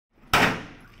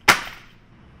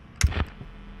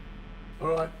All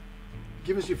right.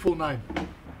 Give us your full name.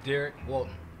 Derrick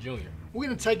Walton Jr. We're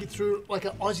going to take you through like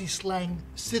an Aussie slang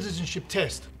citizenship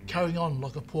test. Carrying on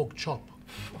like a pork chop.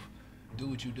 Do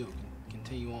what you do.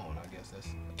 Continue on, I guess. That's...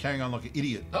 Carrying on like an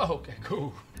idiot. Oh, okay,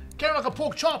 cool. Carrying like a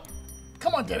pork chop.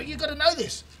 Come on, Derrick, you got to know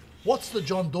this. What's the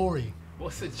John Dory?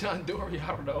 What's the John Dory? I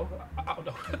don't know. I don't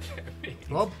know what that means.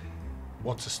 Rob?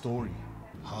 What's the story?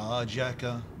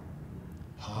 Hijacker.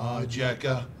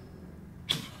 Hijacker.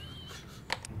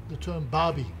 The term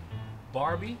Barbie.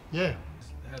 Barbie? Yeah.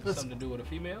 Has something to do with a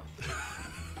female?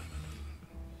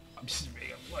 I'm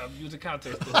using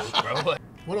context clues, bro.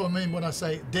 What do I mean when I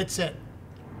say dead set?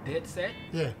 Dead set?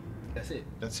 Yeah. That's it.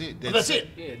 That's it. Oh, that's it?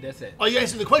 Yeah, that's it. Oh, you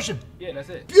answered the question? Yeah, that's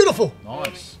it. Beautiful.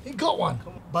 Nice. He got one.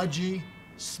 Budgie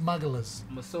smugglers.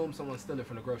 I'm assuming someone's stealing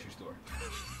from the grocery store.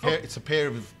 It's a pair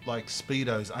of like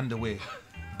Speedos, underwear.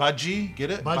 Budgie,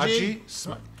 get it? Budgie?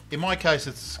 In my case,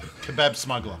 it's kebab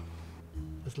smuggler.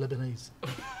 That's Lebanese.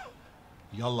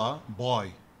 Yalla,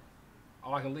 boy.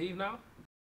 Oh, I can leave now?